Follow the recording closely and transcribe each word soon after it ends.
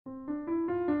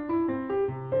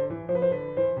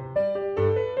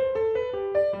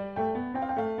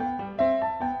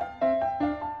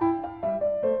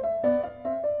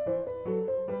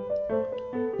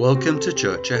Welcome to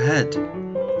Church Ahead,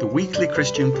 the weekly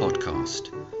Christian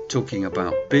podcast talking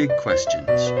about big questions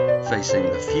facing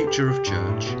the future of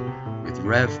church with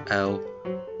Rev L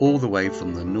all the way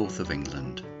from the north of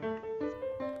England.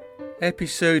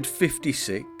 Episode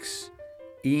 56,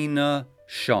 Ena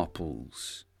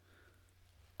Sharples.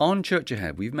 On Church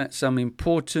Ahead, we've met some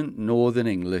important Northern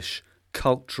English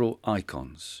cultural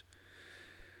icons.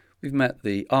 We've met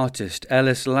the artist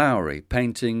Ellis Lowry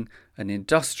painting an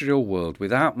industrial world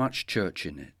without much church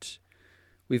in it.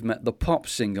 We've met the pop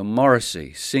singer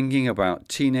Morrissey singing about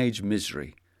teenage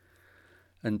misery.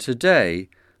 And today,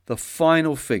 the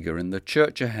final figure in the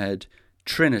Church Ahead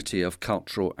trinity of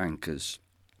cultural anchors,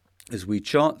 as we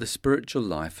chart the spiritual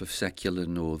life of secular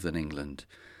Northern England.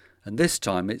 And this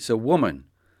time it's a woman,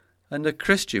 and a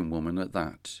Christian woman at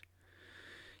that.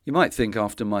 You might think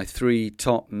after my 3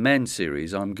 top men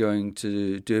series I'm going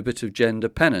to do a bit of gender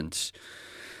penance,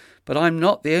 but I'm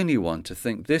not the only one to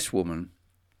think this woman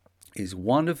is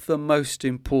one of the most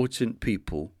important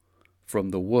people from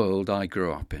the world I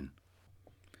grew up in.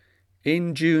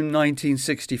 In June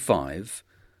 1965,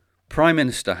 Prime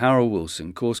Minister Harold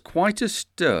Wilson caused quite a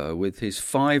stir with his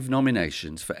 5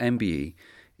 nominations for MBE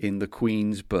in the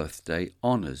Queen's Birthday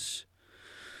Honours.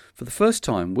 For the first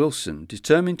time, Wilson,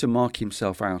 determined to mark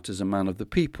himself out as a man of the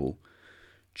people,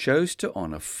 chose to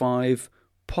honour 5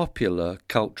 popular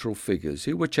cultural figures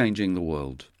who were changing the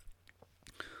world.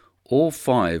 All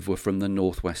 5 were from the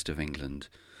northwest of England.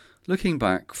 Looking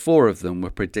back, 4 of them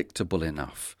were predictable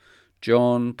enough.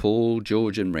 John, Paul,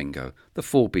 George and Ringo, the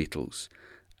 4 Beatles.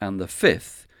 And the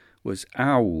 5th was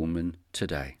our woman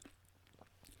today.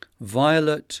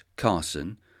 Violet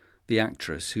Carson, the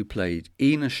actress who played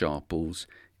Ena Sharples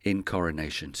in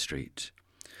Coronation Street.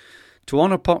 To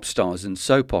honour pop stars and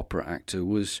soap opera actor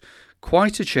was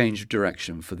quite a change of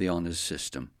direction for the honours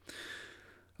system.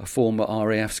 A former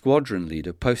RAF squadron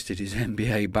leader posted his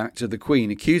MBA back to the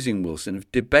Queen, accusing Wilson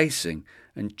of debasing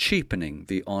and cheapening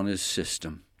the honours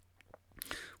system.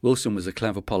 Wilson was a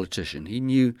clever politician. He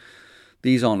knew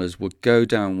these honours would go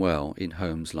down well in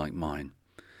homes like mine,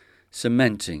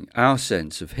 cementing our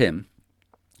sense of him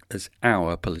as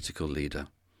our political leader.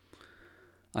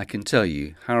 I can tell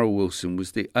you, Harold Wilson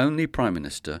was the only Prime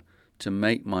Minister to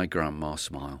make my grandma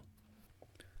smile.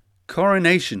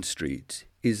 Coronation Street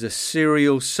is a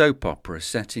serial soap opera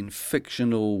set in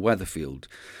fictional Weatherfield,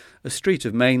 a street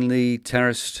of mainly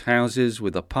terraced houses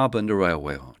with a pub and a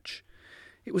railway arch.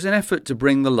 It was an effort to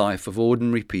bring the life of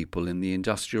ordinary people in the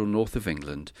industrial north of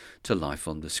England to life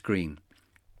on the screen.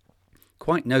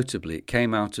 Quite notably, it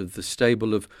came out of the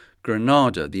stable of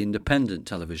Granada, the independent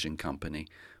television company,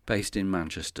 based in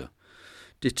Manchester,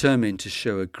 determined to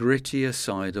show a grittier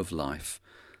side of life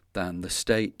than the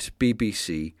state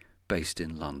BBC based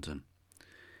in London.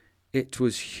 It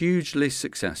was hugely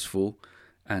successful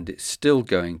and it's still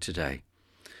going today.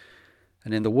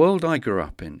 And in the world I grew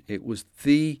up in, it was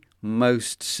the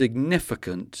most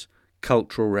significant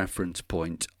cultural reference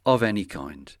point of any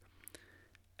kind.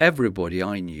 Everybody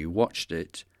I knew watched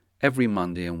it every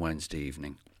Monday and Wednesday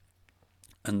evening.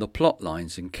 And the plot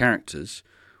lines and characters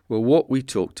were what we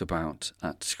talked about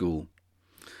at school.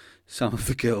 Some of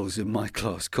the girls in my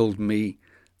class called me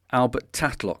Albert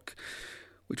Tatlock,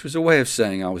 which was a way of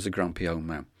saying I was a grumpy old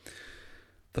man.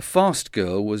 The fast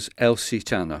girl was Elsie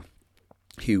Tanner,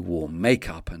 who wore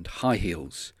makeup and high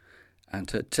heels, and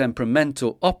her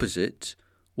temperamental opposite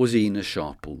was Ena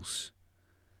Sharples.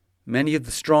 Many of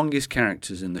the strongest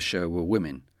characters in the show were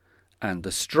women, and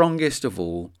the strongest of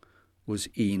all was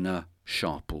Ena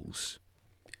Sharples.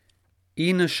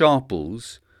 Ena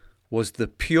Sharples was the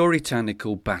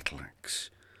puritanical battle axe.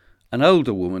 An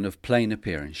older woman of plain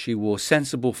appearance, she wore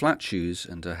sensible flat shoes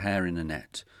and her hair in a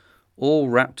net, all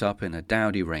wrapped up in a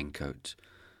dowdy raincoat.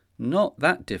 Not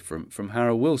that different from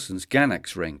Harold Wilson's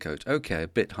Ganex raincoat, a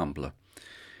bit humbler.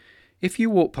 If you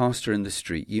walked past her in the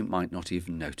street, you might not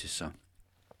even notice her.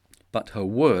 But her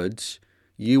words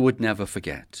you would never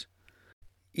forget.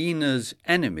 Ena's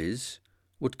enemies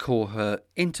would call her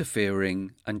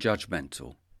interfering and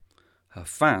judgmental. Her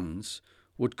fans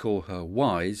would call her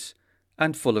wise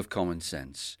and full of common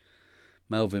sense.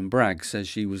 Melvyn Bragg says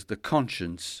she was the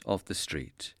conscience of the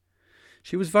street.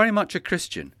 She was very much a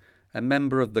Christian, a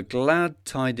member of the Glad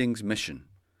Tidings mission.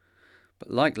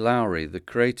 But like Lowry, the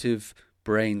creative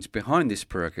brains behind this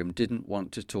programme didn't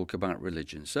want to talk about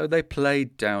religion, so they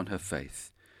played down her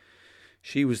faith.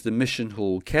 She was the mission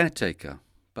hall caretaker,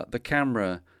 but the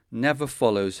camera never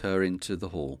follows her into the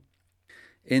hall.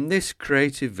 In this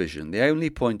creative vision, the only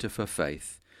point of her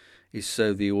faith is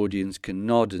so the audience can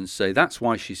nod and say that's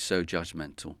why she's so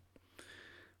judgmental.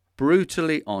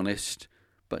 Brutally honest,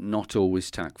 but not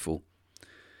always tactful.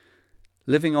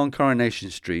 Living on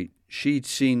Coronation Street, she'd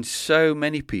seen so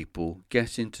many people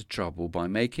get into trouble by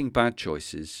making bad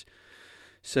choices,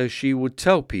 so she would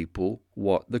tell people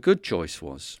what the good choice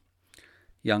was.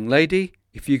 Young lady,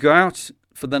 if you go out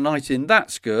for the night in that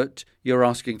skirt, you're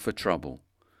asking for trouble.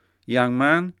 Young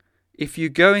man, if you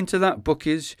go into that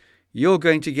bookies, you're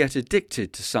going to get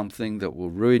addicted to something that will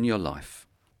ruin your life.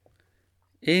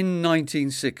 In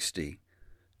 1960,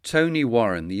 Tony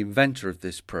Warren, the inventor of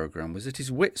this program, was at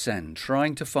his wit's end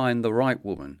trying to find the right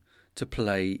woman to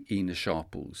play Ena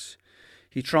Sharples.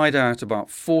 He tried out about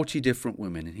 40 different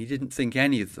women and he didn't think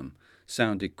any of them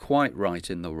sounded quite right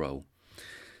in the role.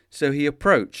 So he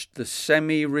approached the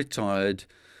semi-retired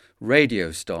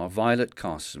radio star Violet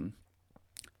Carson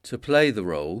to play the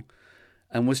role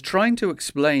and was trying to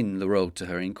explain the role to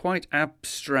her in quite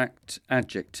abstract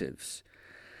adjectives.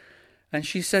 And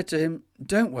she said to him,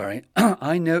 "Don't worry,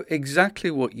 I know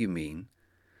exactly what you mean,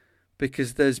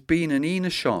 because there's been an Ena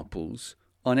Sharples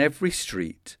on every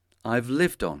street I've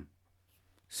lived on.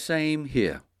 Same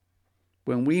here.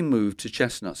 When we moved to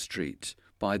Chestnut Street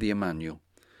by the Emmanuel,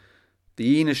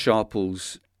 the Ena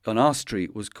Sharples on our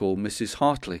street was called Mrs.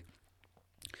 Hartley.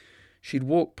 She'd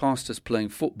walk past us playing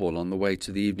football on the way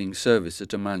to the evening service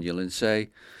at Emmanuel and say,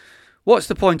 'What's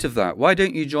the point of that? Why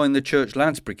don't you join the Church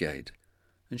Lads Brigade?'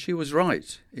 And she was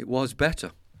right. It was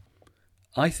better."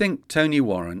 I think Tony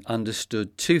Warren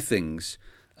understood two things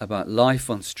about life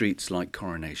on streets like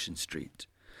Coronation Street.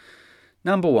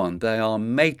 Number one, they are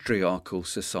matriarchal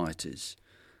societies.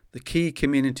 The key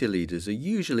community leaders are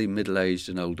usually middle-aged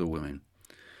and older women.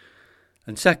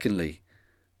 And secondly,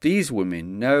 these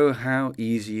women know how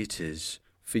easy it is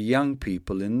for young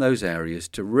people in those areas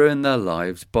to ruin their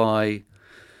lives by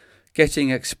getting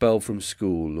expelled from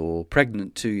school or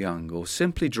pregnant too young or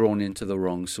simply drawn into the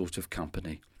wrong sort of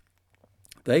company.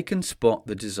 They can spot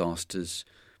the disasters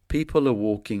people are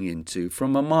walking into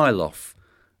from a mile off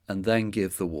and then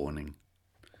give the warning.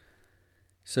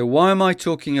 So why am I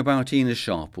talking about Ena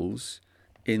Sharples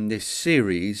in this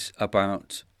series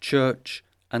about church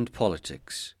and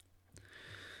politics?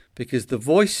 Because the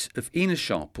voice of Ena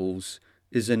Sharples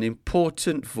is an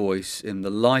important voice in the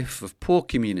life of poor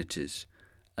communities,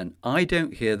 and I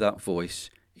don't hear that voice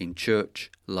in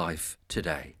church life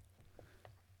today.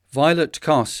 Violet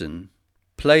Carson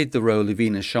played the role of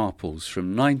Ena Sharples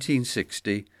from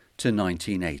 1960 to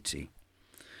 1980.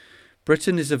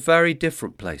 Britain is a very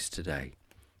different place today.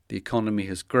 The economy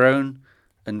has grown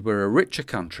and we're a richer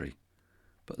country,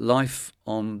 but life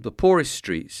on the poorest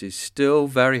streets is still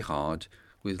very hard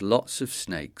with lots of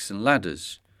snakes and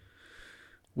ladders.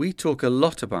 We talk a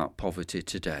lot about poverty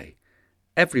today.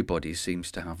 Everybody seems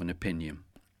to have an opinion.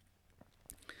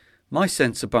 My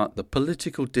sense about the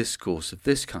political discourse of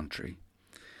this country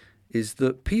is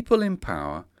that people in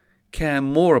power care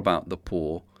more about the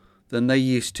poor than they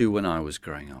used to when I was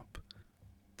growing up.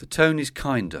 The tone is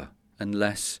kinder and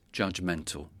less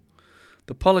judgmental.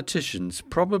 The politicians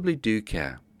probably do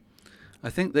care. I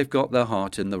think they've got their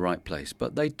heart in the right place,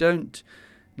 but they don't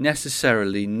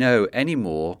necessarily know any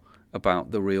more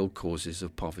about the real causes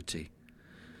of poverty.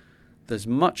 There's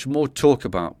much more talk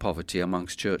about poverty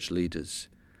amongst church leaders.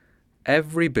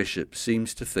 Every bishop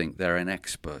seems to think they're an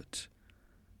expert.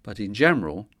 But in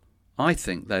general, I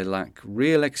think they lack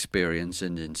real experience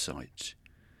and insight.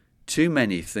 Too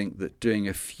many think that doing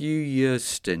a few years'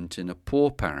 stint in a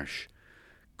poor parish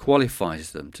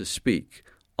qualifies them to speak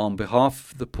on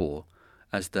behalf of the poor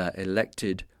as their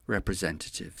elected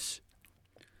representatives.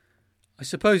 I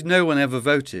suppose no one ever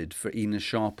voted for Ena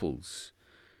Sharples.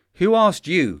 "Who asked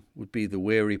you?" would be the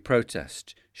weary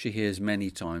protest she hears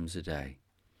many times a day.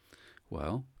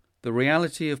 Well, the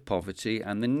reality of poverty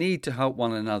and the need to help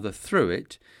one another through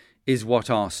it is what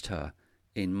asked her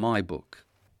in my book.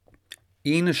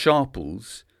 Ena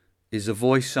Sharples is a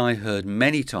voice I heard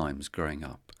many times growing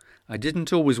up. I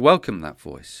didn't always welcome that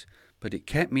voice, but it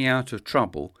kept me out of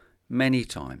trouble many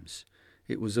times.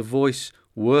 It was a voice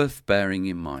worth bearing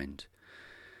in mind.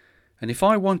 And if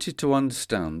I wanted to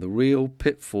understand the real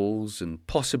pitfalls and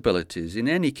possibilities in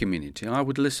any community, I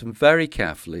would listen very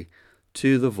carefully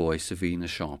to the voice of Ena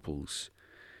Sharples.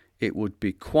 It would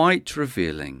be quite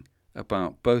revealing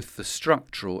about both the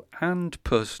structural and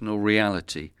personal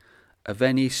reality of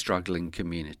any struggling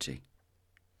community.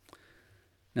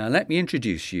 Now let me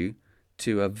introduce you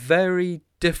to a very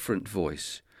different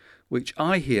voice, which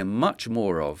I hear much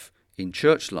more of in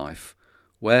church life,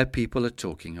 where people are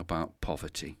talking about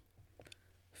poverty.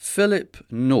 Philip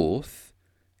North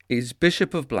is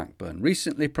Bishop of Blackburn,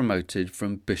 recently promoted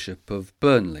from Bishop of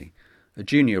Burnley, a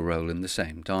junior role in the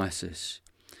same diocese.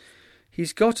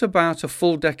 He's got about a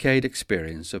full decade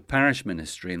experience of parish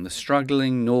ministry in the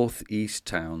struggling north-east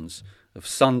towns of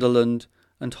Sunderland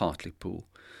and Hartlepool,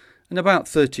 and about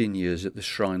 13 years at the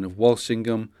shrine of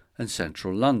Walsingham and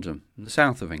central London, in the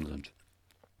south of England.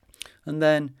 And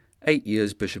then 8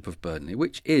 years Bishop of Burnley,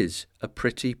 which is a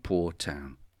pretty poor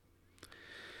town.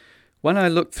 When I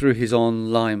looked through his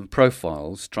online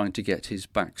profiles trying to get his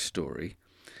backstory,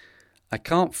 I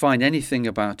can't find anything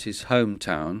about his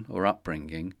hometown or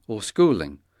upbringing or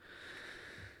schooling.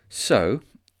 So,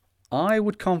 I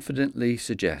would confidently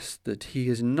suggest that he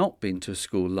has not been to a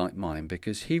school like mine,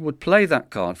 because he would play that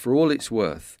card for all it's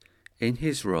worth in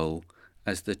his role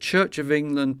as the Church of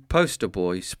England poster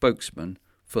boy spokesman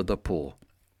for the poor.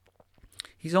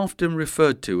 He's often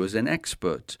referred to as an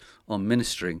expert on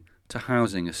ministering to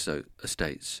housing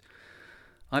estates.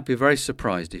 I'd be very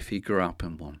surprised if he grew up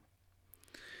in one.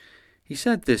 He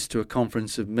said this to a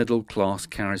conference of middle-class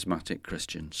charismatic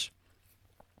Christians.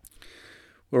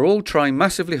 We're all trying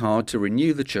massively hard to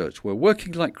renew the church. We're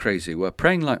working like crazy. We're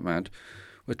praying like mad.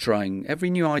 We're trying every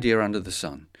new idea under the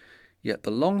sun. Yet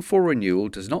the longed-for renewal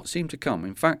does not seem to come.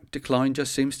 In fact, decline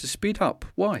just seems to speed up.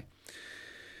 Why?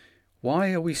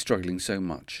 Why are we struggling so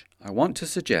much? I want to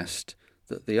suggest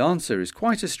that the answer is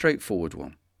quite a straightforward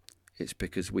one. It's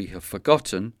because we have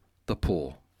forgotten the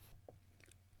poor.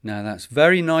 Now that's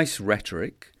very nice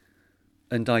rhetoric,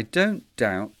 and I don't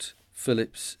doubt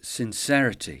Philip's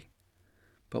sincerity.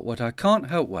 But what I can't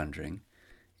help wondering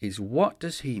is, what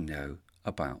does he know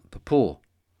about the poor?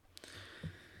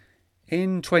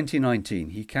 In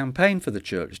 2019, he campaigned for the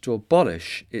church to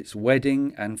abolish its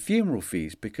wedding and funeral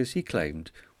fees because he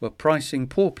claimed were pricing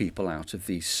poor people out of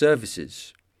these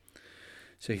services.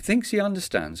 So he thinks he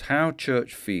understands how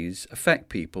church fees affect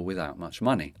people without much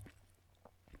money.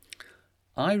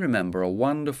 I remember a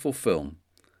wonderful film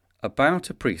about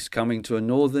a priest coming to a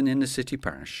northern inner city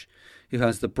parish who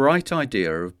has the bright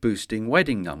idea of boosting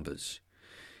wedding numbers.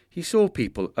 He saw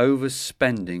people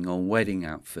overspending on wedding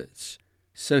outfits,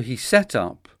 so he set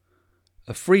up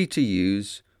a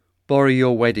free-to-use borrow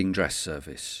your wedding dress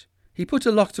service. He put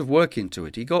a lot of work into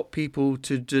it. He got people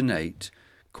to donate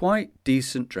quite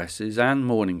decent dresses and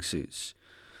morning suits.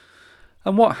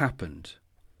 And what happened?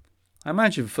 I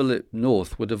imagine Philip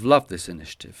North would have loved this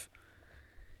initiative.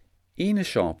 Ena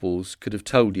Sharples could have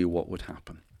told you what would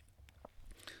happen.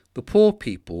 The poor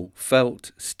people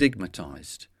felt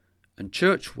stigmatised, and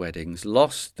church weddings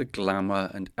lost the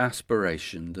glamour and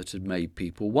aspiration that had made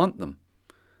people want them.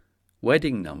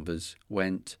 Wedding numbers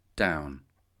went down.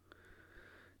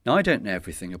 Now, I don't know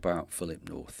everything about Philip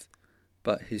North,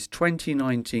 but his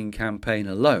 2019 campaign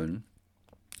alone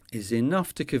is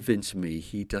enough to convince me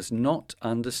he does not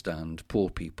understand poor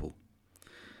people.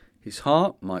 His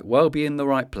heart might well be in the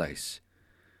right place,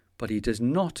 but he does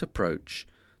not approach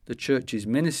the church's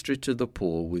ministry to the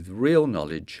poor with real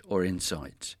knowledge or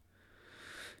insight.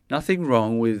 Nothing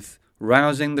wrong with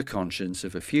rousing the conscience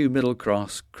of a few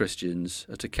middle-class Christians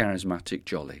at a charismatic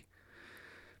jolly.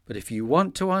 But if you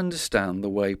want to understand the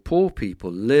way poor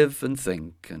people live and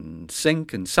think and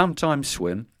sink and sometimes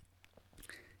swim,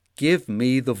 give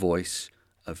me the voice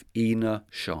of Ena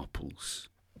Sharples.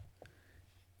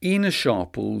 Ena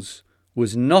Sharples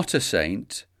was not a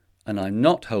saint, and I'm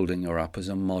not holding her up as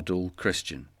a model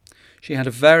Christian. She had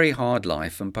a very hard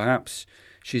life, and perhaps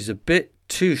she's a bit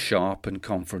too sharp and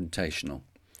confrontational.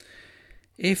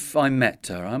 If I met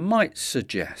her, I might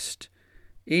suggest,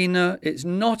 Ena, it's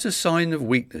not a sign of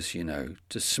weakness,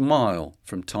 to smile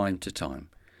from time to time.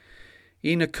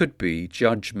 Ena could be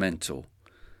judgmental,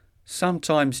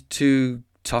 sometimes too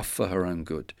tough for her own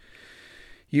good.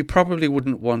 You probably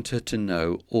wouldn't want her to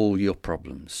know all your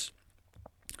problems.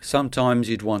 Sometimes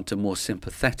you'd want a more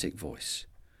sympathetic voice.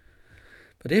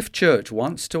 But if church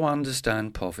wants to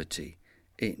understand poverty,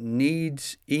 it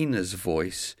needs Ena's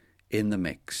voice in the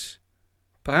mix.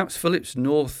 Perhaps Philip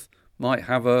North might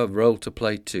have a role to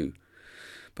play too.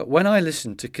 But when I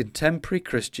listen to contemporary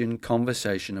Christian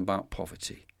conversation about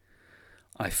poverty,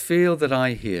 I feel that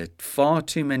I hear far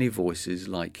too many voices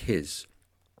like his,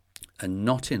 and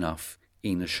not enough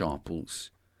Ena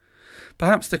Sharples.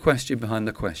 Perhaps the question behind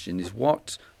the question is,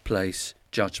 what place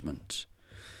judgment?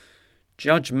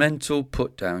 Judgmental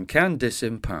put-down can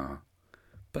disempower,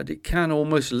 but it can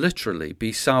almost literally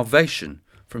be salvation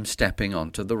from stepping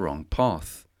onto the wrong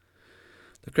path.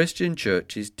 The Christian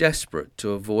church is desperate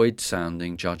to avoid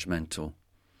sounding judgmental.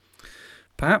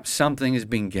 Perhaps something has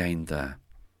been gained there,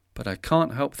 but I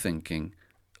can't help thinking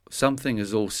something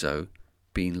has also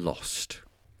been lost.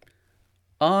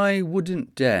 I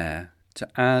wouldn't dare to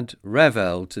add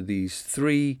Revel to these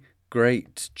three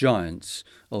great giants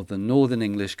of the Northern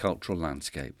English cultural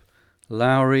landscape: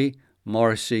 Lowry,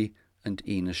 Morrissey and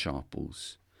Ena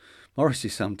Sharples. Morrissey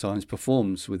sometimes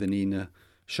performs with an Ena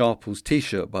Sharples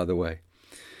t-shirt, by the way.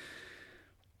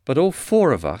 But all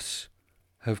four of us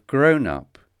have grown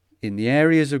up in the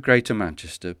areas of Greater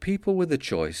Manchester people with a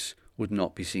choice would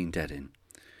not be seen dead in.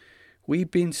 We've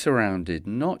been surrounded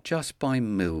not just by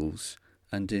mills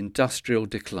and industrial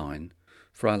decline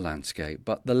for our landscape,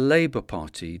 but the Labour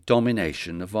Party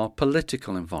domination of our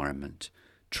political environment,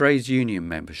 trades union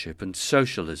membership and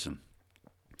socialism.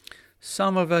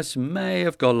 Some of us may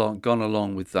have gone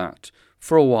along with that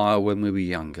for a while when we were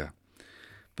younger,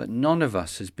 but none of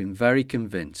us has been very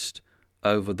convinced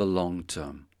over the long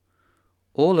term.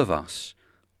 All of us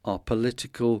are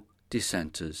political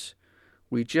dissenters.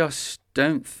 We just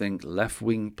don't think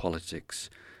left-wing politics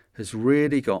has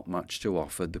really got much to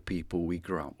offer the people we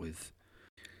grew up with.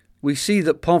 We see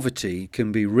that poverty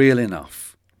can be real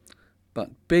enough,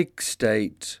 but big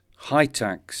state, high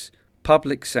tax,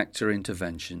 public sector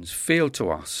interventions feel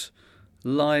to us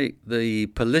like the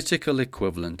political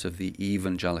equivalent of the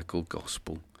evangelical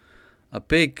gospel, a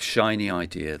big shiny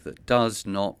idea that does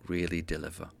not really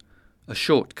deliver, a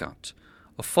shortcut,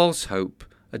 a false hope,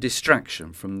 a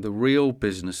distraction from the real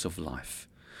business of life,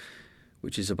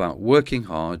 which is about working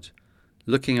hard,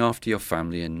 looking after your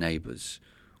family and neighbours,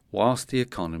 whilst the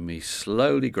economy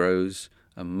slowly grows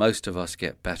and most of us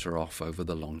get better off over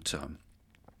the long term.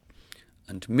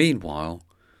 And meanwhile,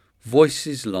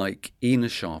 voices like Ena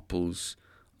Sharples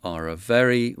are a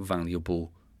very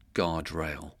valuable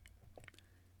guardrail.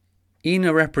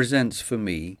 Ena represents for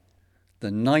me the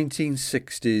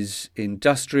 1960s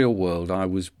industrial world I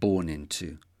was born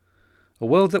into, a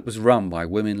world that was run by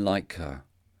women like her,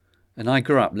 and I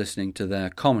grew up listening to their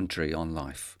commentary on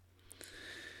life.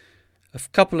 A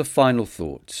couple of final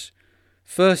thoughts.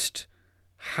 First,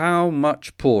 how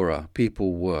much poorer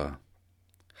people were,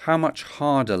 how much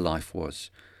harder life was,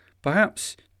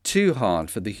 perhaps too hard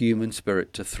for the human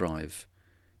spirit to thrive.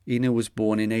 Ena was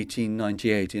born in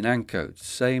 1898 in Ancoats,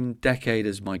 same decade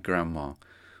as my grandma.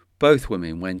 Both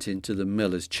women went into the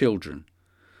mill as children.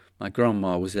 My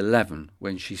grandma was 11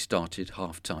 when she started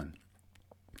half-time.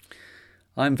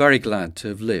 I'm very glad to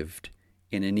have lived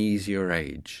in an easier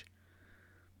age.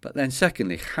 But then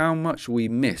secondly, how much we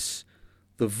miss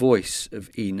the voice of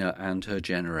Ena and her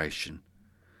generation.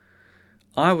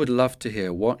 I would love to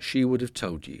hear what she would have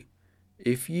told you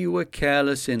if you were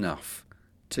careless enough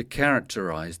to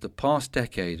characterise the past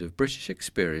decade of British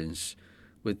experience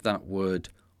with that word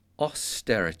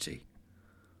austerity.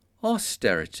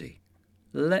 Austerity.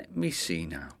 Let me see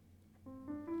now.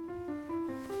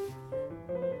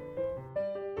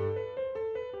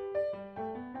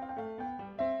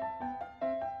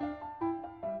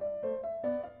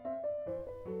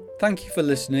 Thank you for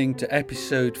listening to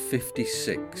episode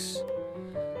 56.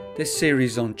 This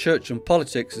series on church and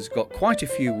politics has got quite a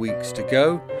few weeks to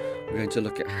go. We're going to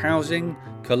look at housing,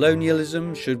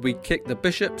 colonialism, should we kick the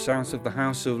bishops out of the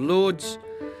House of Lords?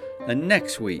 And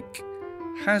next week,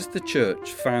 has the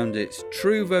church found its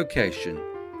true vocation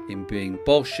in being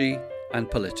bolshy and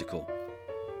political?